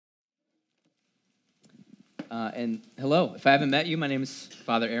And hello, if I haven't met you, my name is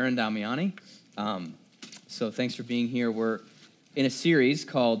Father Aaron Damiani. So thanks for being here. We're in a series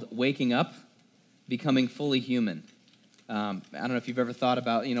called Waking Up, Becoming Fully Human. I don't know if you've ever thought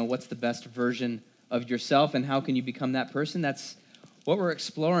about, what's the best version of yourself and how can you become that person? That's what we're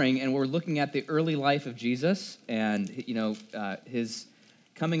exploring, and we're looking at the early life of Jesus and, his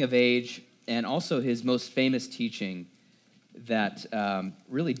coming of age and also his most famous teaching that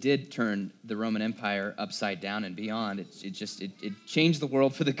really did turn the Roman Empire upside down and beyond. It changed the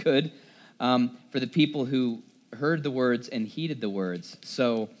world for the good, for the people who heard the words and heeded the words.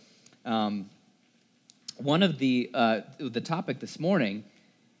 So one of the topic this morning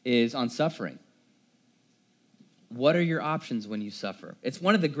is on suffering. What are your options when you suffer? It's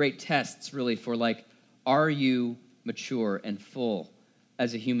one of the great tests, really, for are you mature and full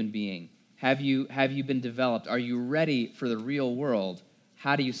as a human being? Have you been developed? Are you ready for the real world?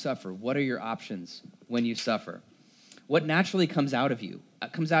 How do you suffer? What are your options when you suffer? What naturally comes out of you,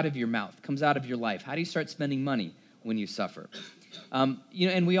 comes out of your mouth, comes out of your life? How do you start spending money when you suffer?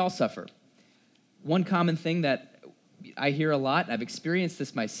 And we all suffer. One common thing that I hear a lot, I've experienced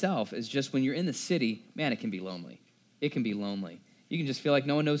this myself, is just when you're in the city, man, it can be lonely. It can be lonely. You can just feel like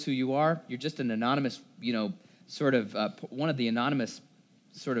no one knows who you are. You're just an anonymous, one of the anonymous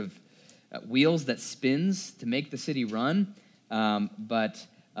sort of wheels that spins to make the city run. But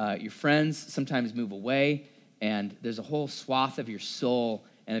your friends sometimes move away, and there's a whole swath of your soul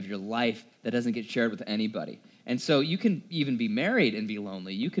and of your life that doesn't get shared with anybody. And so you can even be married and be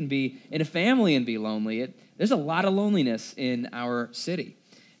lonely. You can be in a family and be lonely. There's a lot of loneliness in our city.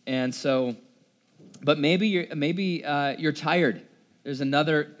 And so, but maybe you're tired. There's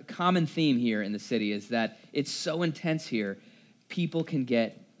another common theme here in the city is that it's so intense here, people can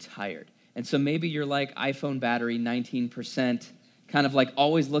get tired. And so maybe you're like iPhone battery, 19%, kind of like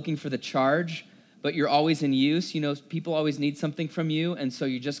always looking for the charge, but you're always in use. People always need something from you, and so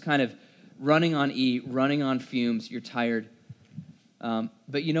you're just kind of running on E, running on fumes. You're tired.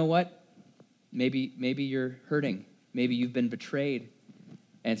 But you know what? Maybe you're hurting. Maybe you've been betrayed,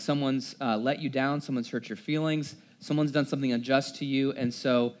 and someone's let you down. Someone's hurt your feelings. Someone's done something unjust to you, and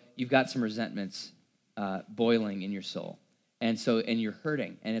so you've got some resentments boiling in your soul. And you're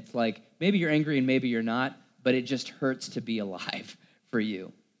hurting. And it's like, maybe you're angry and maybe you're not, but it just hurts to be alive for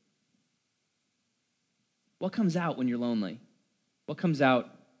you. What comes out when you're lonely? What comes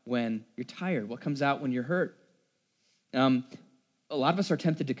out when you're tired? What comes out when you're hurt? A lot of us are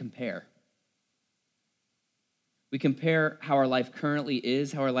tempted to compare. We compare how our life currently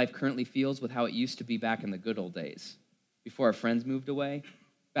is, how our life currently feels with how it used to be back in the good old days, before our friends moved away,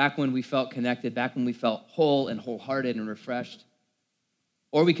 back when we felt connected, back when we felt whole and wholehearted and refreshed.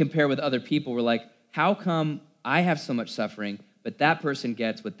 Or we compare with other people. We're like, how come I have so much suffering, but that person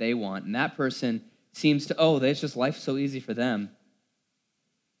gets what they want, and that person seems to, it's just life's so easy for them.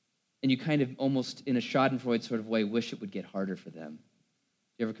 And you kind of almost, in a schadenfreude sort of way, wish it would get harder for them.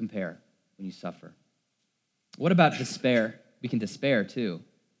 Do you ever compare when you suffer? What about despair? We can despair, too.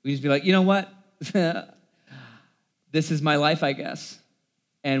 We just be like, you know what? This is my life, I guess.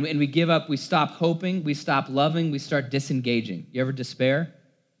 And we give up, we stop hoping, we stop loving, we start disengaging. You ever despair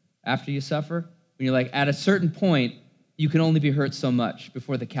after you suffer? When you're like, at a certain point, you can only be hurt so much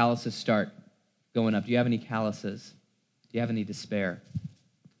before the calluses start going up. Do you have any calluses? Do you have any despair?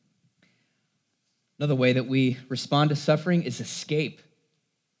 Another way that we respond to suffering is escape.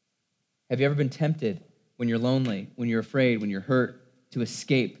 Have you ever been tempted when you're lonely, when you're afraid, when you're hurt, to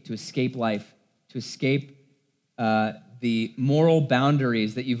escape life, to escape the moral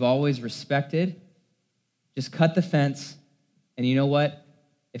boundaries that you've always respected? Just cut the fence, and you know what?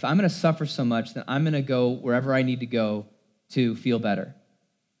 If I'm going to suffer so much, then I'm going to go wherever I need to go to feel better.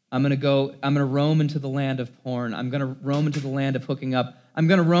 I'm going to roam into the land of porn. I'm going to roam into the land of hooking up. I'm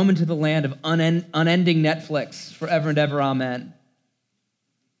going to roam into the land of unending Netflix forever and ever, amen.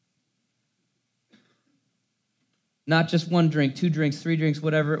 Not just one drink, 2 drinks, 3 drinks,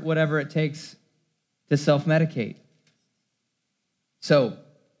 whatever it takes to self-medicate. So,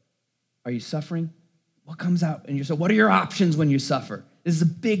 are you suffering? What comes out in your soul? What are your options when you suffer? This is a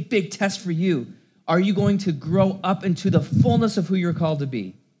big, big test for you. Are you going to grow up into the fullness of who you're called to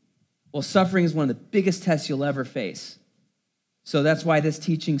be? Well, suffering is one of the biggest tests you'll ever face. So that's why this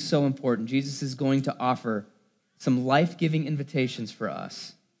teaching is so important. Jesus is going to offer some life-giving invitations for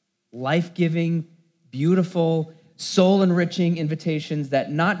us. Life-giving, beautiful, soul-enriching invitations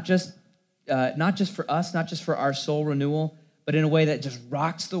that not just for us, not just for our soul renewal, but in a way that just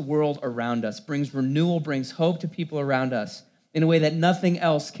rocks the world around us, brings renewal, brings hope to people around us in a way that nothing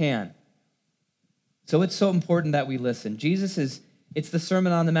else can. So it's so important that we listen. It's the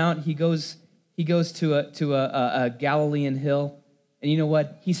Sermon on the Mount. He He goes to a Galilean hill, and you know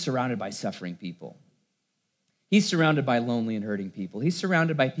what? He's surrounded by suffering people. He's surrounded by lonely and hurting people. He's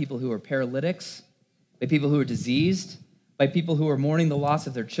surrounded by people who are paralytics, by people who are diseased, by people who are mourning the loss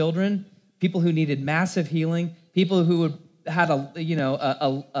of their children, people who needed massive healing, people who had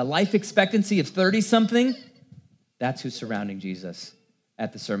a life expectancy of 30-something. That's who's surrounding Jesus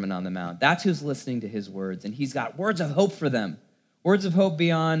at the Sermon on the Mount. That's who's listening to his words, and he's got words of hope for them. Words of hope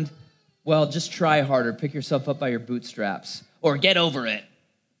beyond, well, just try harder, pick yourself up by your bootstraps, or get over it.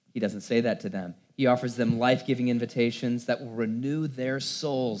 He doesn't say that to them. He offers them life-giving invitations that will renew their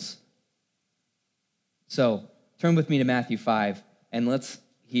souls. So, turn with me to Matthew 5, and let's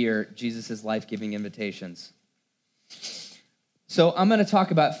hear Jesus' life-giving invitations. So, I'm going to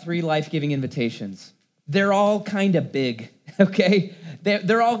talk about 3 life-giving invitations. They're all kind of big, okay?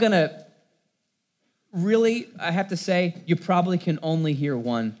 They're all going to really, I have to say, you probably can only hear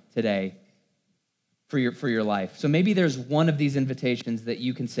one today for your life. So maybe there's one of these invitations that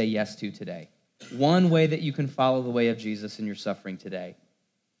you can say yes to today. One way that you can follow the way of Jesus in your suffering today.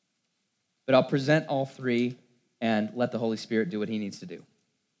 But I'll present all 3 and let the Holy Spirit do what he needs to do.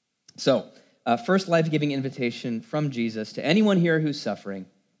 So, first life-giving invitation from Jesus to anyone here who's suffering,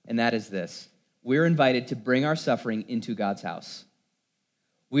 and that is this. We're invited to bring our suffering into God's house.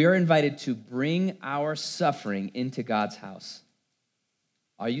 We are invited to bring our suffering into God's house.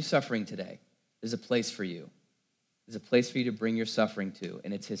 Are you suffering today? There's a place for you. There's a place for you to bring your suffering to,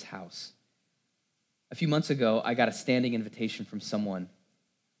 and it's his house. A few months ago, I got a standing invitation from someone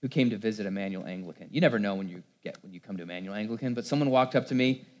who came to visit Immanuel Anglican. You never know when you come to Immanuel Anglican, but someone walked up to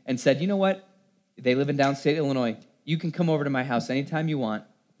me and said, you know what? They live in downstate Illinois. You can come over to my house anytime you want.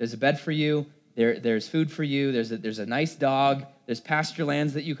 There's a bed for you. There's food for you. There's a nice dog. There's pasture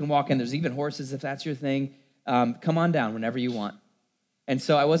lands that you can walk in. There's even horses if that's your thing. Come on down whenever you want. And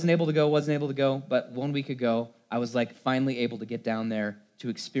so I wasn't able to go, but 1 week ago, I was finally able to get down there to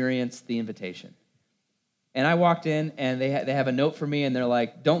experience the invitation. And I walked in, and they have a note for me, and they're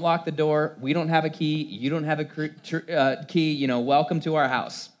like, don't lock the door. We don't have a key. You don't have a key. Welcome to our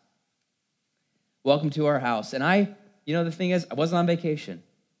house. Welcome to our house. And the thing is, I wasn't on vacation.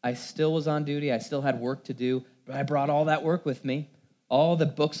 I still was on duty. I still had work to do, but I brought all that work with me. All the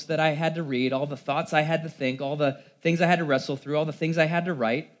books that I had to read, all the thoughts I had to think, all the things I had to wrestle through, all the things I had to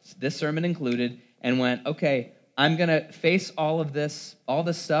write, this sermon included, and went, okay, I'm going to face all this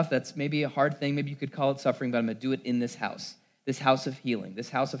stuff that's maybe a hard thing, maybe you could call it suffering, but I'm going to do it in this house of healing, this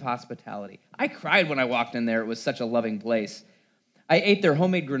house of hospitality. I cried when I walked in there. It was such a loving place. I ate their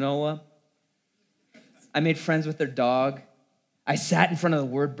homemade granola. I made friends with their dog. I sat in front of the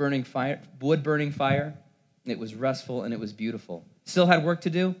wood-burning fire. It was restful and it was beautiful. Still had work to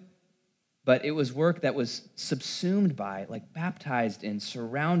do, but it was work that was subsumed by, baptized in,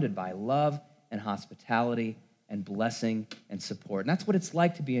 surrounded by love and hospitality and blessing and support. And that's what it's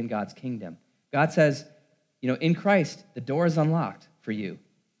like to be in God's kingdom. God says, in Christ, the door is unlocked for you.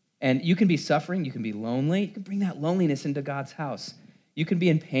 And you can be suffering, you can be lonely, you can bring that loneliness into God's house. You can be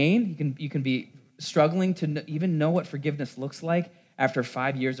in pain, you can be struggling to even know what forgiveness looks like after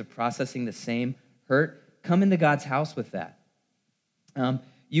 5 years of processing the same hurt. Come into God's house with that.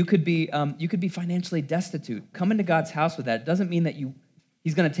 You could be financially destitute. Come into God's house with that. It doesn't mean that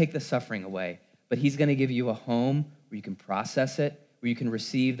He's going to take the suffering away, but He's going to give you a home where you can process it, where you can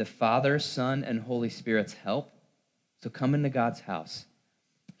receive the Father, Son, and Holy Spirit's help. So come into God's house.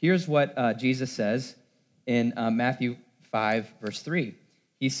 Here's what Jesus says in Matthew 5, verse 3.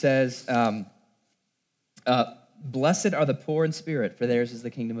 He says, blessed are the poor in spirit, for theirs is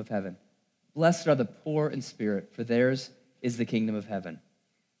the kingdom of heaven. Blessed are the poor in spirit, for theirs is the kingdom of heaven.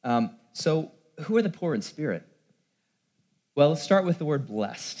 So who are the poor in spirit? Well, let's start with the word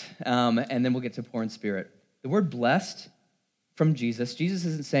blessed, and then we'll get to poor in spirit. The word blessed from Jesus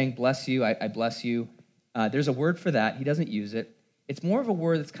isn't saying bless you, I bless you. There's a word for that. He doesn't use it. It's more of a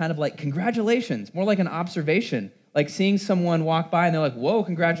word that's kind of like congratulations, more like an observation, like seeing someone walk by and they're like, whoa,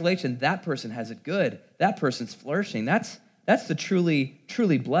 congratulations, that person has it good. That person's flourishing. That's the truly,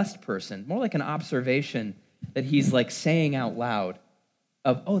 truly blessed person, more like an observation that he's saying out loud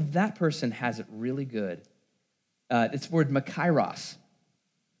of, oh, that person has it really good. It's the word makairos.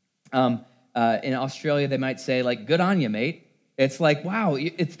 In Australia, they might say, good on you, mate. It's wow,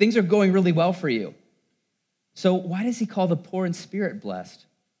 things are going really well for you. So why does he call the poor in spirit blessed?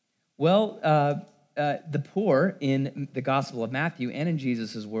 Well, the poor in the Gospel of Matthew and in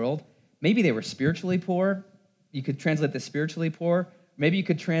Jesus' world, maybe they were spiritually poor. You could translate this spiritually poor. Maybe you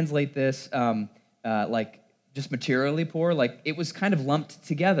could translate this just materially poor. It was kind of lumped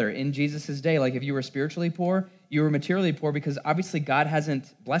together in Jesus' day. If you were spiritually poor, you were materially poor because obviously God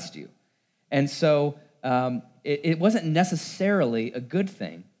hasn't blessed you. And so it wasn't necessarily a good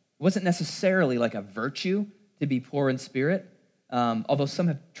thing. It wasn't necessarily like a virtue to be poor in spirit, although some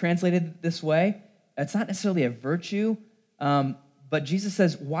have translated it this way. It's not necessarily a virtue, but Jesus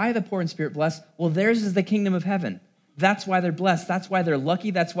says, why are the poor in spirit blessed? Well, theirs is the kingdom of heaven. That's why they're blessed. That's why they're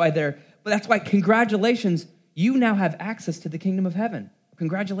lucky. That's why congratulations, you now have access to the kingdom of heaven.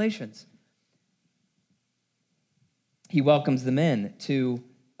 Congratulations. He welcomes them in to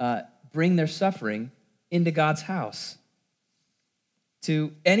bring their suffering into God's house.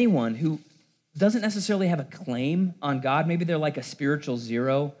 To anyone who doesn't necessarily have a claim on God, maybe they're like a spiritual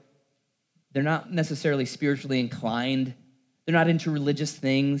zero. They're not necessarily spiritually inclined. They're not into religious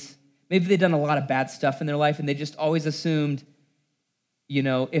things. Maybe they've done a lot of bad stuff in their life and they just always assumed,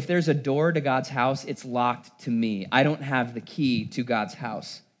 if there's a door to God's house, it's locked to me. I don't have the key to God's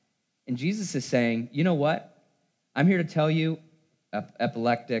house. And Jesus is saying, you know what? I'm here to tell you,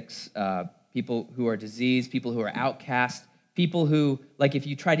 epileptics, people who are diseased, people who are outcast, people who, like if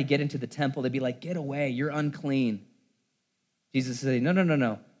you try to get into the temple, they'd be like, get away, you're unclean. Jesus is saying,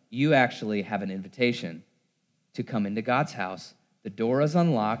 no. You actually have an invitation to come into God's house. The door is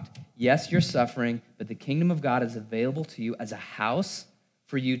unlocked. Yes, you're suffering, but the kingdom of God is available to you as a house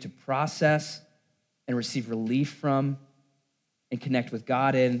for you to process and receive relief from and connect with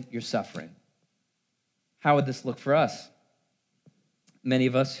God in your suffering. How would this look for us? Many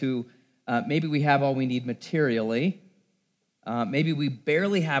of us who maybe we have all we need materially, maybe we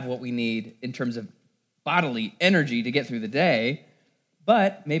barely have what we need in terms of bodily energy to get through the day,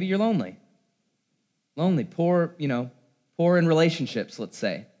 but maybe you're lonely. Lonely, poor in relationships, let's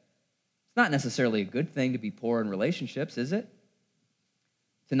say. It's not necessarily a good thing to be poor in relationships, is it?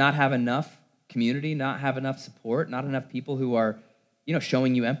 To not have enough community, not have enough support, not enough people who are,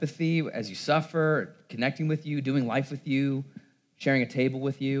 showing you empathy as you suffer, connecting with you, doing life with you, sharing a table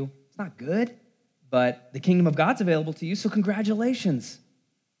with you. It's not good, but the kingdom of God's available to you, so congratulations.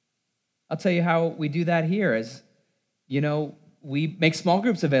 I'll tell you how we do that here is, we make small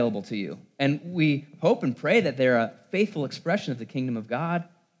groups available to you, and we hope and pray that they're a faithful expression of the kingdom of God.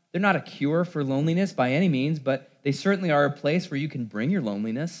 They're not a cure for loneliness by any means, but they certainly are a place where you can bring your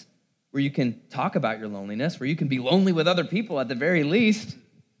loneliness, where you can talk about your loneliness, where you can be lonely with other people at the very least.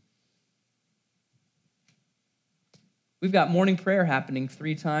 We've got morning prayer happening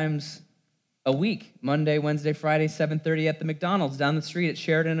 3 times a week, Monday, Wednesday, Friday, 7:30 at the McDonald's down the street at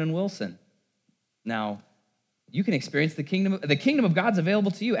Sheridan and Wilson. Now, you can experience the kingdom of God's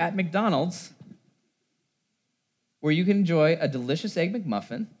available to you at McDonald's, where you can enjoy a delicious Egg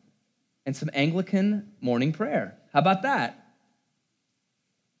McMuffin and some Anglican morning prayer. How about that?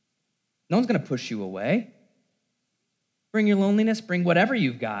 No one's going to push you away. Bring your loneliness, bring whatever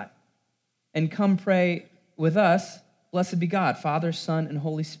you've got, and come pray with us. Blessed be God, Father, Son, and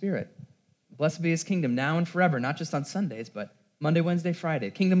Holy Spirit. Blessed be his kingdom now and forever, not just on Sundays, but Monday, Wednesday, Friday.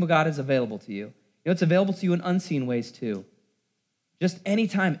 The kingdom of God is available to you. It's available to you in unseen ways too. Just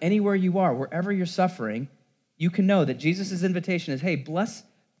anytime, anywhere you are, wherever you're suffering, you can know that Jesus' invitation is, hey,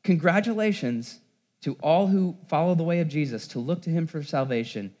 congratulations to all who follow the way of Jesus, to look to him for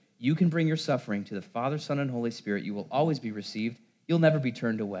salvation. You can bring your suffering to the Father, Son, and Holy Spirit. You will always be received. You'll never be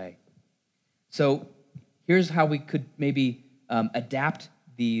turned away. So here's how we could maybe adapt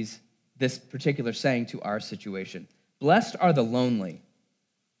this particular saying to our situation. Blessed are the lonely,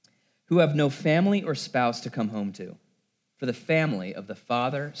 who have no family or spouse to come home to, for the family of the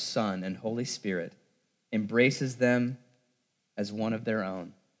Father, Son, and Holy Spirit embraces them as one of their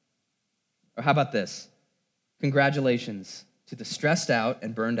own. Or how about this? Congratulations to the stressed out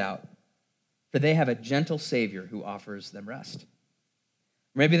and burned out, for they have a gentle Savior who offers them rest. Or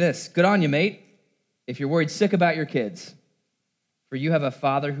maybe this, good on you, mate, if you're worried sick about your kids, for you have a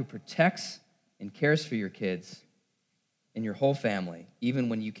Father who protects and cares for your kids and your whole family, even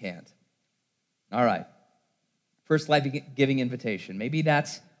when you can't. All right, first life-giving invitation. Maybe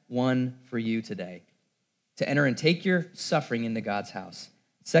that's one for you today, to enter and take your suffering into God's house.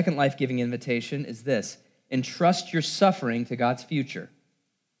 Second life-giving invitation is this: entrust your suffering to God's future.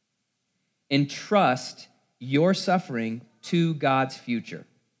 Entrust your suffering to God's future.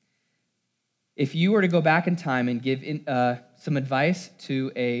 If you were to go back in time and give some advice to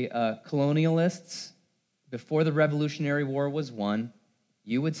colonialists before the Revolutionary War was won,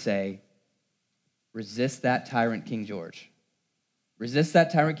 you would say, resist that tyrant King George. Resist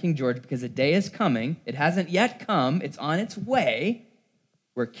that tyrant King George, because a day is coming. It hasn't yet come. It's on its way,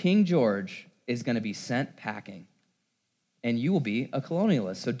 where King George is going to be sent packing, and you will be a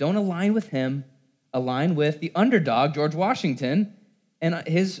colonialist. So don't align with him. Align with the underdog, George Washington, and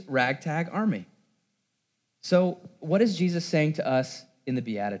his ragtag army. So what is Jesus saying to us in the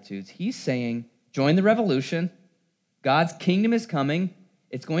Beatitudes. He's saying, join the revolution. God's kingdom is coming.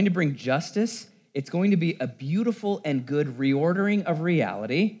 It's going to bring justice. It's going to be a beautiful and good reordering of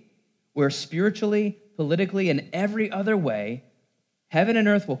reality where spiritually, politically, and every other way, heaven and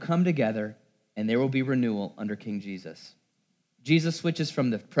earth will come together and there will be renewal under King Jesus. Jesus switches from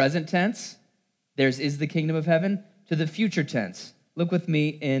the present tense, theirs is the kingdom of heaven, to the future tense. Look with me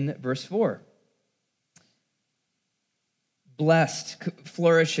in verse 4. Blessed,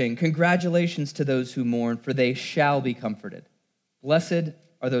 flourishing, congratulations to those who mourn, for they shall be comforted. Blessed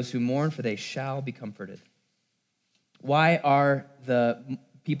are those who mourn, for they shall be comforted. Why are the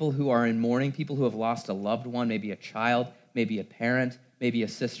people who are in mourning, people who have lost a loved one, maybe a child, maybe a parent, maybe a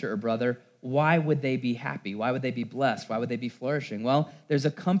sister or brother, why would they be happy? Why would they be blessed? Why would they be flourishing? Well, there's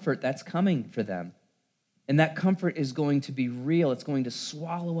a comfort that's coming for them. And that comfort is going to be real. It's going to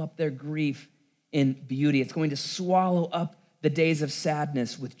swallow up their grief in beauty. It's going to swallow up the days of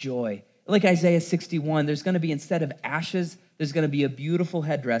sadness with joy. Like Isaiah 61, there's going to be, instead of ashes, there's going to be a beautiful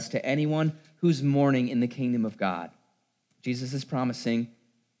headdress to anyone who's mourning in the kingdom of God. Jesus is promising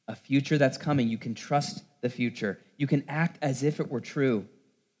a future that's coming. You can trust the future. You can act as if it were true.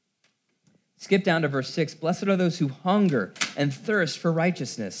 Skip down to verse 6. Blessed are those who hunger and thirst for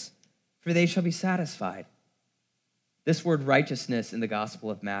righteousness, for they shall be satisfied. This word righteousness in the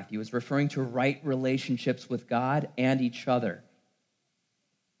Gospel of Matthew is referring to right relationships with God and each other.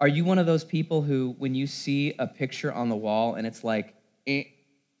 Are you one of those people who, when you see a picture on the wall and it's like,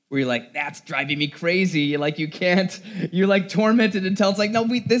 where you're like, that's driving me crazy. You're like, you can't, you're like tormented until it's like, no,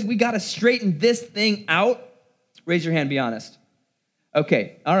 we got to straighten this thing out. Raise your hand, be honest.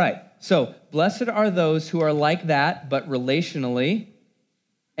 Okay, all right. So, blessed are those who are like that, but relationally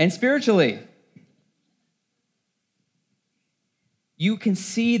and spiritually. You can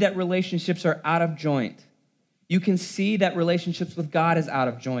see that relationships are out of joint. You can see that relationships with God is out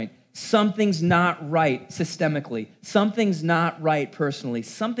of joint. Something's not right systemically. Something's not right personally.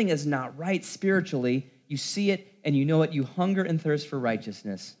 Something is not right spiritually. You see it and you know it. You hunger and thirst for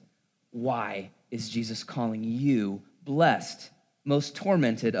righteousness. Why is Jesus calling you blessed, most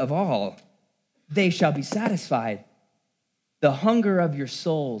tormented of all? They shall be satisfied. The hunger of your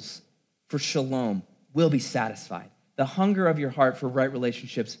souls for shalom will be satisfied. The hunger of your heart for right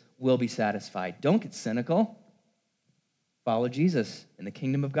relationships will be satisfied. Don't get cynical. Follow Jesus in the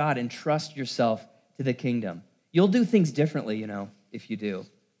kingdom of God and trust yourself to the kingdom. You'll do things differently, if you do.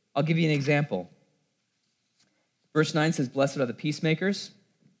 I'll give you an example. Verse 9 says, blessed are the peacemakers,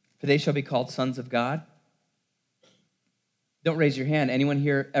 for they shall be called sons of God. Don't raise your hand. Anyone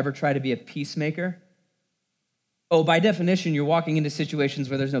here ever try to be a peacemaker? Oh, by definition, you're walking into situations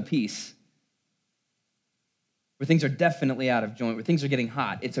where there's no peace, where things are definitely out of joint, where things are getting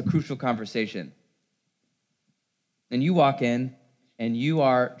hot. It's a crucial conversation. And you walk in, and you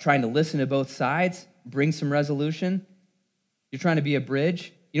are trying to listen to both sides, bring some resolution. You're trying to be a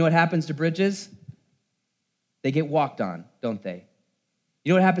bridge. You know what happens to bridges? They get walked on, don't they?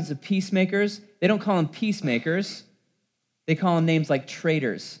 You know what happens to peacemakers? They don't call them peacemakers. They call them names like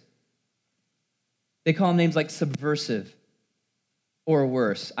traitors. They call them names like subversive or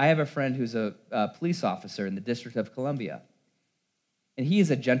worse. I have a friend who's a police officer in the District of Columbia, and he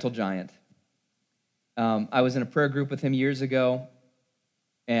is a gentle giant. I was in a prayer group with him years ago,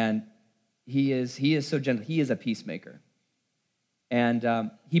 and he is so gentle. He is a peacemaker.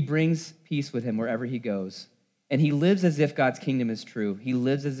 And he brings peace with him wherever he goes. And he lives as if God's kingdom is true. He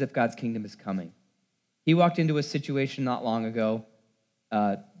lives as if God's kingdom is coming. He walked into a situation not long ago,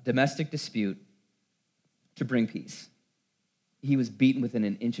 domestic dispute, to bring peace. He was beaten within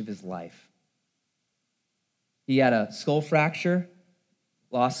an inch of his life. He had a skull fracture,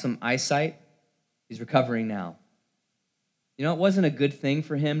 lost some eyesight. He's recovering now. It wasn't a good thing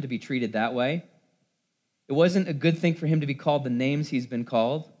for him to be treated that way. It wasn't a good thing for him to be called the names he's been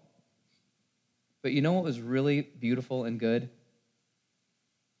called. But you know what was really beautiful and good?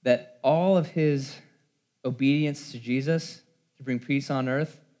 That all of his obedience to Jesus to bring peace on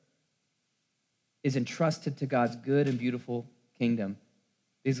earth is entrusted to God's good and beautiful kingdom.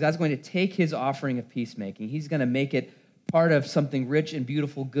 Because God's going to take his offering of peacemaking. He's going to make it part of something rich and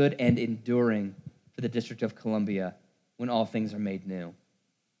beautiful, good and enduring for the District of Columbia when all things are made new.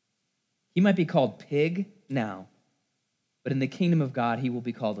 He might be called pig now, but in the kingdom of God, he will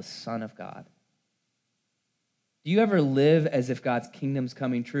be called a son of God. Do you ever live as if God's kingdom's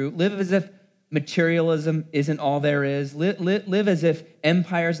coming true? Live as if materialism isn't all there is. Live as if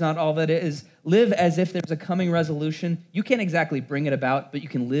empire's not all that it is. Live as if there's a coming resolution. You can't exactly bring it about, but you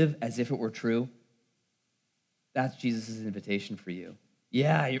can live as if it were true. That's Jesus' invitation for you.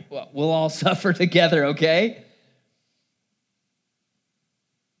 Yeah, we'll all suffer together, okay?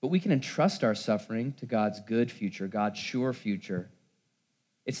 but we can entrust our suffering to God's good future, God's sure future.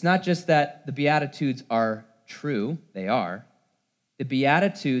 It's not just that the Beatitudes are true, they are. The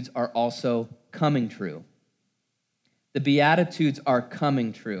Beatitudes are also coming true. The Beatitudes are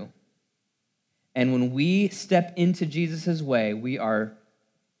coming true. And when we step into Jesus' way, we are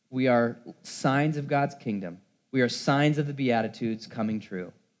signs of God's kingdom. We are signs of the Beatitudes coming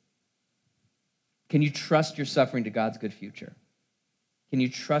true. Can you trust your suffering to God's good future? Can you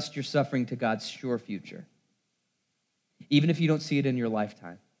trust your suffering to God's sure future? Even if you don't see it in your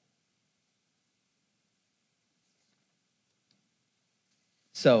lifetime.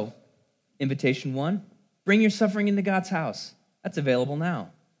 So, invitation 1, bring your suffering into God's house. That's available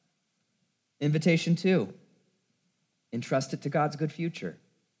now. Invitation 2, entrust it to God's good future.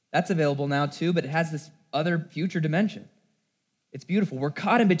 That's available now too, but it has this other future dimension. It's beautiful. We're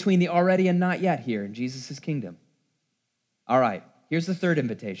caught in between the already and not yet here in Jesus' kingdom. All right, here's the third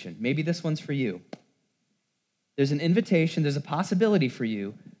invitation. Maybe this one's for you. There's an invitation, there's a possibility for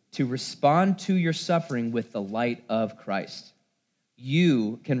you to respond to your suffering with the light of Christ.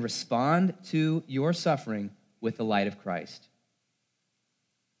 You can respond to your suffering with the light of Christ.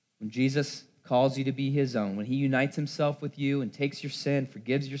 When Jesus calls you to be his own, when he unites himself with you and takes your sin,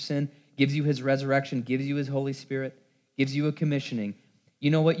 forgives your sin, gives you his resurrection, gives you his Holy Spirit, gives you a commissioning,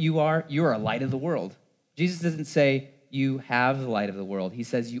 you know what you are? You are a light of the world. Jesus doesn't say you have the light of the world. He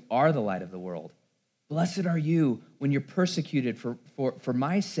says you are the light of the world. Blessed are you when you're persecuted for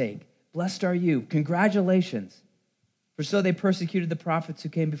my sake. Blessed are you. Congratulations. For so they persecuted the prophets who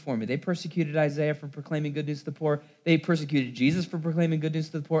came before me. They persecuted Isaiah for proclaiming good news to the poor. They persecuted Jesus for proclaiming good news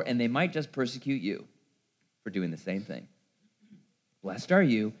to the poor, and they might just persecute you for doing the same thing. Blessed are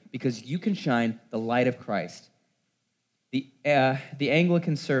you because you can shine the light of Christ. The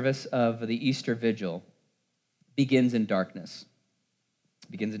Anglican service of the Easter Vigil begins in darkness.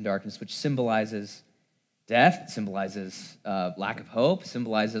 It begins in darkness, which symbolizes death, symbolizes lack of hope,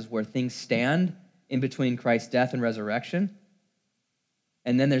 symbolizes where things stand in between Christ's death and resurrection.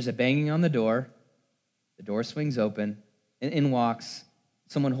 And then there's a banging on the door swings open, and in walks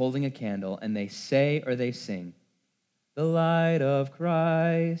someone holding a candle, and they say or they sing, "The light of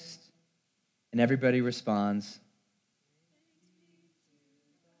Christ." And everybody responds,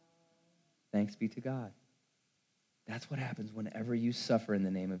 "Thanks be to God." That's what happens whenever you suffer in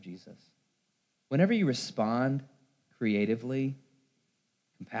the name of Jesus. Whenever you respond creatively,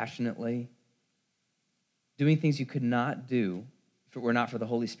 compassionately, doing things you could not do if it were not for the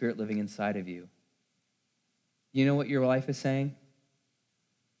Holy Spirit living inside of you. You know what your life is saying?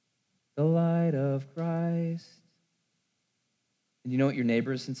 The light of Christ. And you know what your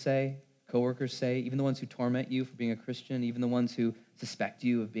neighbors can say, coworkers say, even the ones who torment you for being a Christian, even the ones who suspect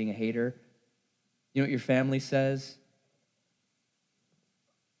you of being a hater? You know what your family says?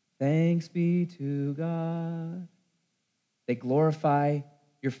 Thanks be to God. They glorify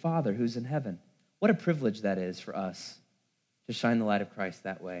your Father who's in heaven. What a privilege that is for us to shine the light of Christ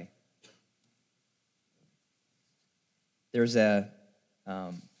that way. There's back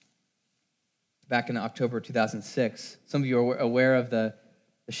in October 2006, some of you are aware of the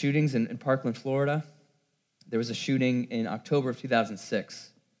shootings in Parkland, Florida. There was a shooting in October of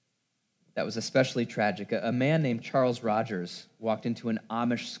 2006 that was especially tragic. A man named Charles Rogers walked into an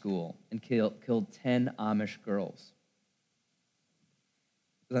Amish school and killed 10 Amish girls.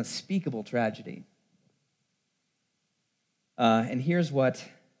 It was an unspeakable tragedy. And here's the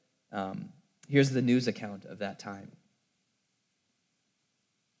news account of that time.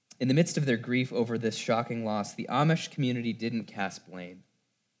 In the midst of their grief over this shocking loss, the Amish community didn't cast blame.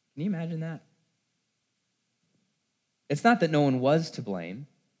 Can you imagine that? It's not that no one was to blame,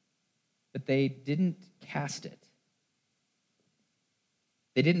 but they didn't cast it.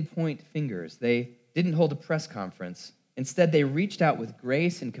 They didn't point fingers. They didn't hold a press conference. Instead, they reached out with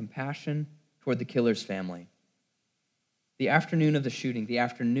grace and compassion toward the killer's family. The afternoon of the shooting,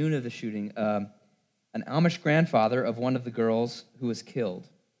 an Amish grandfather of one of the girls who was killed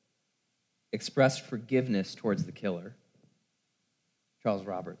expressed forgiveness towards the killer, Charles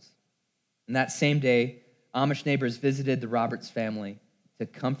Roberts. And that same day, Amish neighbors visited the Roberts family to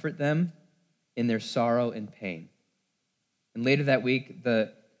comfort them in their sorrow and pain. And later that week,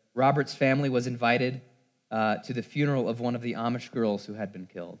 the Roberts family was invited to the funeral of one of the Amish girls who had been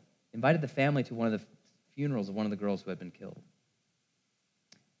killed. Invited the family to one of the funerals of one of the girls who had been killed.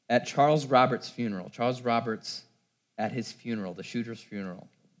 At Charles Roberts' funeral, at his funeral, the shooter's funeral,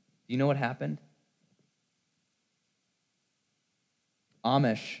 do you know what happened?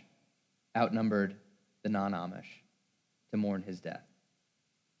 Amish outnumbered the non-Amish to mourn his death.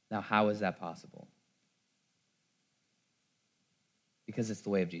 Now, how is that possible? Because it's the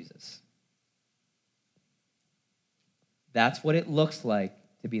way of Jesus. That's what it looks like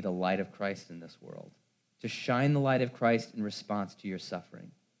to be the light of Christ in this world, to shine the light of Christ in response to your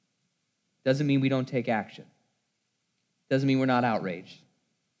suffering. Doesn't mean we don't take action. Doesn't mean we're not outraged.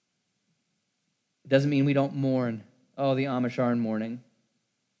 It doesn't mean we don't mourn. Oh, the Amish are in mourning.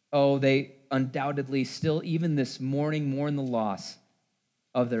 Oh, they undoubtedly still, even this morning, mourn the loss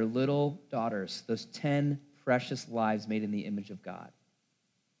of their little daughters, those 10 precious lives made in the image of God.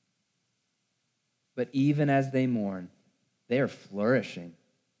 But even as they mourn, they are flourishing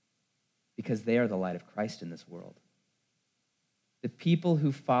because they are the light of Christ in this world. The people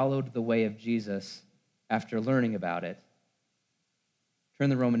who followed the way of Jesus after learning about it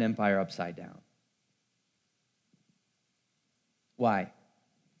turned the Roman Empire upside down. Why?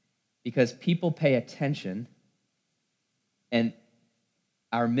 Because people pay attention, and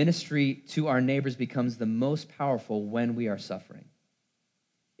our ministry to our neighbors becomes the most powerful when we are suffering.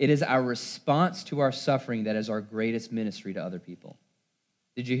 It is our response to our suffering that is our greatest ministry to other people.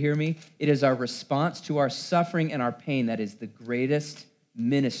 Did you hear me? It is our response to our suffering and our pain that is the greatest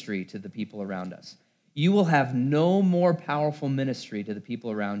ministry to the people around us. You will have no more powerful ministry to the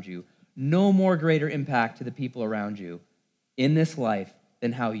people around you, no more greater impact to the people around you in this life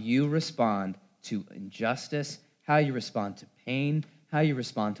than how you respond to injustice, how you respond to pain, how you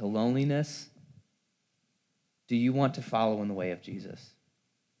respond to loneliness. Do you want to follow in the way of Jesus?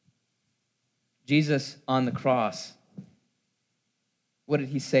 Jesus on the cross, what did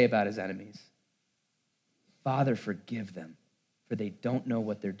he say about his enemies? Father, forgive them, for they don't know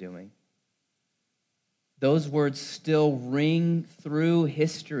what they're doing. Those words still ring through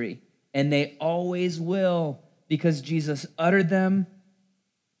history, and they always will, because Jesus uttered them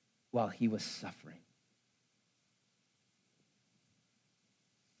while he was suffering.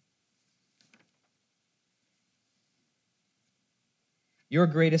 Your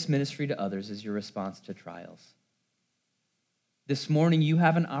greatest ministry to others is your response to trials. This morning, you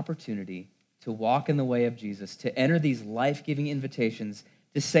have an opportunity to walk in the way of Jesus, to enter these life-giving invitations,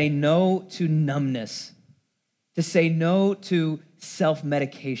 to say no to numbness, to say no to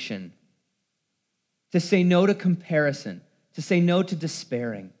self-medication, to say no to comparison, to say no to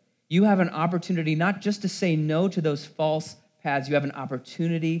despairing. You have an opportunity not just to say no to those false paths, you have an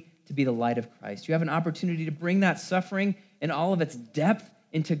opportunity to be the light of Christ. You have an opportunity to bring that suffering and all of its depth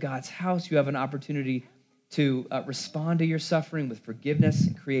into God's house. You have an opportunity to respond to your suffering with forgiveness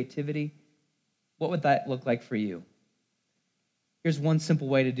and creativity. What would that look like for you? Here's one simple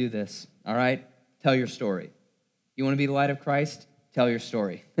way to do this, all right? Tell your story. You want to be the light of Christ? Tell your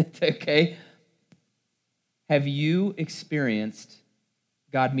story, okay? Have you experienced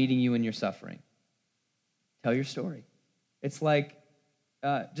God meeting you in your suffering? Tell your story. It's like,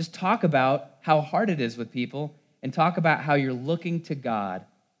 just talk about how hard it is with people and talk about how you're looking to God,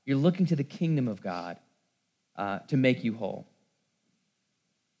 you're looking to the kingdom of God to make you whole.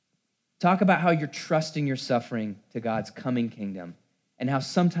 Talk about how you're trusting your suffering to God's coming kingdom and how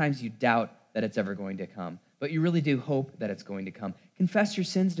sometimes you doubt that it's ever going to come, but you really do hope that it's going to come. Confess your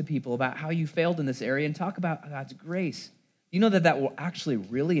sins to people about how you failed in this area and talk about God's grace. You know that will actually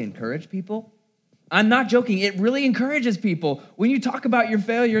really encourage people? I'm not joking. It really encourages people. When you talk about your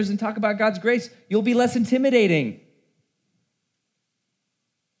failures and talk about God's grace, you'll be less intimidating.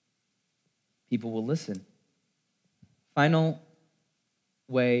 People will listen. Final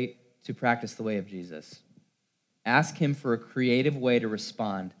way to practice the way of Jesus. Ask him for a creative way to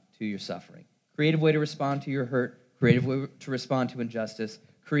respond to your suffering. Creative way to respond to your hurt. Creative way to respond to injustice.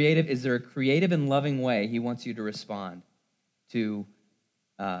 Is there a creative and loving way he wants you to respond to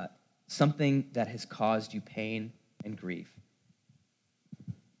something that has caused you pain and grief?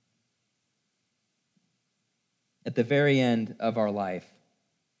 At the very end of our life,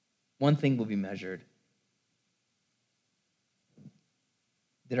 one thing will be measured.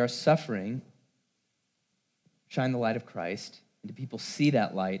 Did our suffering shine the light of Christ? And do people see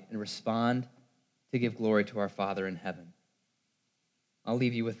that light and respond to give glory to our Father in heaven? I'll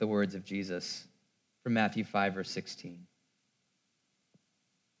leave you with the words of Jesus from Matthew 5, verse 16.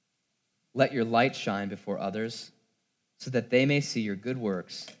 Let your light shine before others so that they may see your good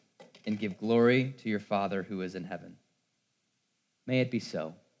works and give glory to your Father who is in heaven. May it be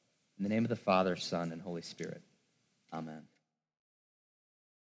so. In the name of the Father, Son, and Holy Spirit. Amen.